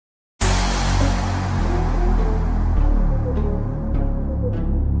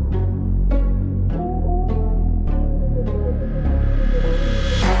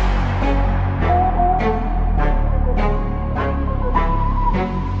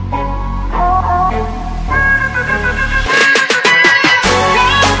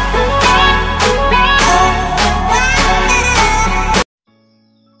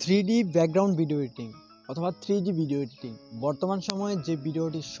3D background video editing অথবা 3D video editing বর্তমান সময়ে যে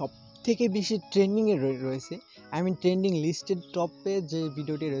ভিডিওটি সবথেকে বেশি ট্রেন্ডিংয়ে রয়েছে, ট্রেন্ডিং লিস্টেড টপে যে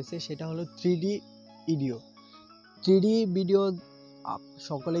ভিডিওটি রয়েছে সেটা হলো 3D ভিডিও। 3D ভিডিও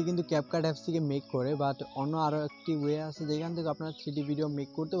সকলেই কিন্তু CapCut অ্যাপস থেকে মেক করে, বাট অন্য আরও একটি ওয়ে আছে যেখান থেকে আপনারা 3D ভিডিও মেক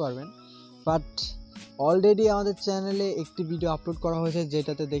করতে পারবেন। বাট অলরেডি আমাদের চ্যানেলে একটি ভিডিও আপলোড করা হয়েছে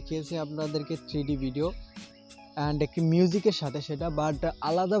যেটাতে দেখিয়েছে আপনাদেরকে 3D ভিডিও অ্যান্ড একটি মিউজিকের সাথে সেটা, বাট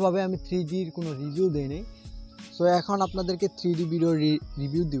আলাদাভাবে আমি 3Dর কোনো রিভিউ দিইনি। সো এখন আপনাদেরকে 3D ভিডিও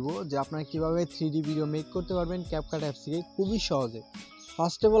রিভিউ দিব যে আপনারা কীভাবে 3D ভিডিও মেক করতে পারবেন CapCut অ্যাপস থেকে খুবই সহজে।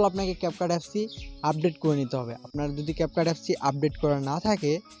 ফার্স্ট অফ অল আপনাকে CapCut অ্যাপসটি আপডেট করে নিতে হবে। আপনার যদি CapCut অ্যাপসটি আপডেট করা না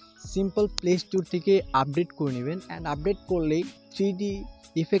থাকে, সিম্পল প্লে স্টোর থেকে আপডেট করে নেবেন, অ্যান্ড আপডেট করলেই 3D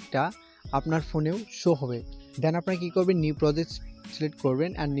ইফেক্টটা আপনার ফোনেও শো হবে। দেন আপনারা কী করবেন, নিউ প্রজেক্ট সিলেক্ট করবেন,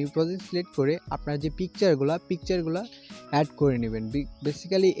 অ্যান্ড নিউ প্রজেক্ট সিলেক্ট করে আপনার যে পিকচারগুলো অ্যাড করে নেবেন।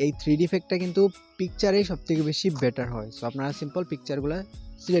 বেসিক্যালি এই 3D ইফেক্টটা কিন্তু পিকচারেই সবথেকে বেশি বেটার হয়। সো আপনারা সিম্পল পিকচারগুলো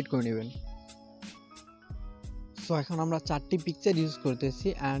সিলেক্ট করে নেবেন। সো এখন আমরা 4টি পিকচার ইউজ করতেছি,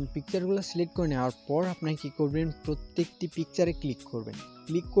 অ্যান্ড পিকচারগুলো সিলেক্ট করে নেওয়ার পর আপনারা কী করবেন, প্রত্যেকটি পিকচারে ক্লিক করবেন।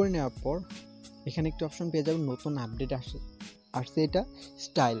 ক্লিক করে নেওয়ার পর এখানে একটি অপশন পেয়ে যাবেন, নতুন আপডেট আসছে এটা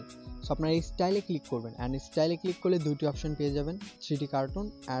স্টাইল। সো আপনারা এই স্টাইলে ক্লিক করবেন, অ্যান্ড স্টাইলে ক্লিক করলে দুটি অপশন পেয়ে যাবেন, 3D কার্টুন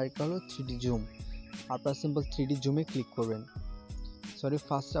আর একটা হলো 3D জুম। আপনারা সিম্পল 3D জুমে ক্লিক করবেন।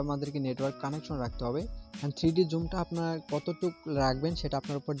 ফার্স্ট আমাদেরকে নেটওয়ার্ক কানেকশন রাখতে হবে, অ্যান্ড 3D জুমটা আপনার কতটুকু রাখবেন সেটা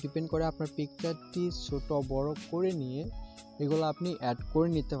আপনার উপর ডিপেন্ড করে। আপনার পিকচারটি ছোট বড় করে নিয়ে এগুলো আপনি অ্যাড করে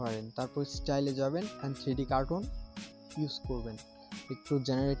নিতে পারেন। তারপর স্টাইলে যাবেন, অ্যান্ড 3D কার্টুন ইউজ করবেন। একটু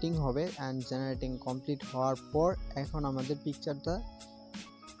জেনারেটিং হবে, অ্যান্ড জেনারেটিং কমপ্লিট হওয়ার পর এখন আমাদের পিকচারটা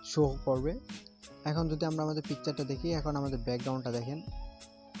শো করবে। এখন যদি আমরা আমাদের পিকচারটা দেখি, এখন আমাদের ব্যাকগ্রাউন্ডটা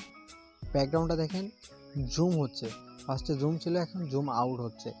দেখেন জুম হচ্ছে। ফার্স্টে জুম ছিল, এখন জুম আউট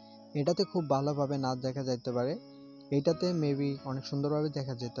হচ্ছে। এটাতে খুব ভালোভাবে না দেখা যেতে পারে, এইটাতে মেবি অনেক সুন্দরভাবে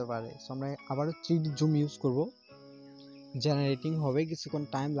দেখা যেতে পারে। সো আমরা আবারও 3D জুম ইউজ করব। জেনারেটিং হবে, কিছুক্ষণ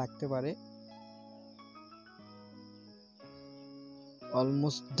টাইম লাগতে পারে।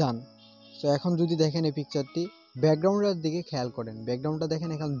 Almost done. সো এখন যদি দেখেন এই পিকচারটি ব্যাকগ্রাউন্ডের দিকে খেয়াল করেন, ব্যাকগ্রাউন্ডটা দেখেন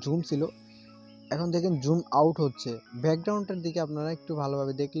এখন জুম ছিল, এখন দেখেন জুম আউট হচ্ছে। ব্যাকগ্রাউন্ডটার দিকে আপনারা একটু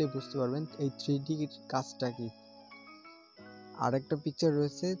ভালোভাবে দেখলে বুঝতে পারবেন এই 3D কাজটা কি। আর একটা পিকচার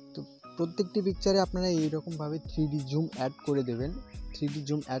রয়েছে, তো প্রত্যেকটি পিকচারে আপনারা এইরকমভাবে 3D জুম অ্যাড করে দেবেন। 3D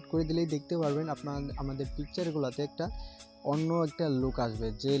জুম অ্যাড করে দিলেই দেখতে পারবেন আমাদের পিকচারগুলোতে অন্য একটা লুক আসবে,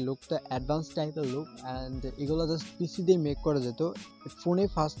 যে লুকটা অ্যাডভান্স টাইপের লুক। অ্যান্ড এগুলো জাস্ট পিসি দিয়ে মেক করা যেত, ফোনে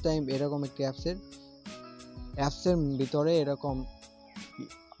ফার্স্ট টাইম এরকম একটি অ্যাপসের ভিতরে এরকম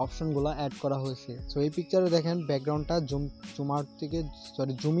অপশনগুলো অ্যাড করা হয়েছে। সো এই পিকচারে দেখেন ব্যাকগ্রাউন্ডটা জুম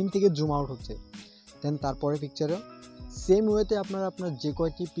ইন থেকে জুম আউট হচ্ছে। দেন তারপরে পিকচারও সেম ওয়েতে আপনার যে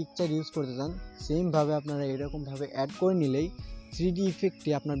কয়টি পিকচার ইউজ করতে চান সেমভাবে আপনারা এরকমভাবে অ্যাড করে নিলেই 3D ইফেক্টটি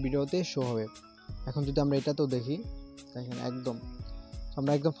আপনার ভিডিওতে শো হবে। এখন যদি আমরা এটাতেও দেখি, দেখেন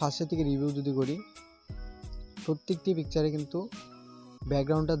আমরা একদম ফার্স্টের থেকে রিভিউ যদি করি, প্রত্যেকটি পিকচারে কিন্তু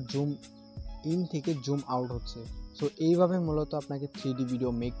ব্যাকগ্রাউন্ডটা জুম ইন থেকে জুম আউট হচ্ছে। সো এইভাবে মূলত আপনাকে 3D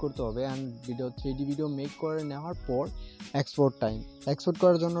ভিডিও মেক করতে হবে। অ্যান্ড 3D ভিডিও মেক করে নেওয়ার পর এক্সপোর্ট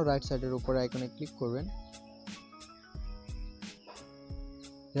করার জন্য রাইট সাইডের উপরে আইকনে ক্লিক করবেন,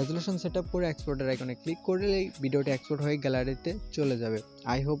 রেজুলেশন সেটআপ করে এক্সপোর্টের আইকনে ক্লিক করলে এই ভিডিওটি এক্সপোর্ট হয়ে গ্যালারিতে চলে যাবে।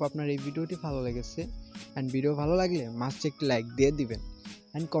 আই হোপ আপনার এই ভিডিওটি ভালো লেগেছে, অ্যান্ড ভিডিও ভালো লাগলে মাস্ট একটি লাইক দিয়ে দিবেন,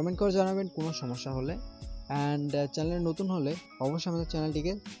 অ্যান্ড কমেন্ট করে জানাবেন কোনো সমস্যা হলে। অ্যান্ড চ্যানেলে নতুন হলে অবশ্যই আমাদের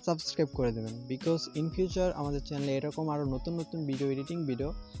চ্যানেলটিকে সাবস্ক্রাইব করে দেবেন, বিকজ ইন ফিউচার আমাদের চ্যানেলে এরকম আরও নতুন ভিডিও এডিটিং ভিডিও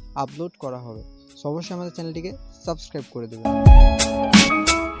আপলোড করা হবে। সো অবশ্যই আমাদের চ্যানেলটিকে সাবস্ক্রাইব করে দেবেন।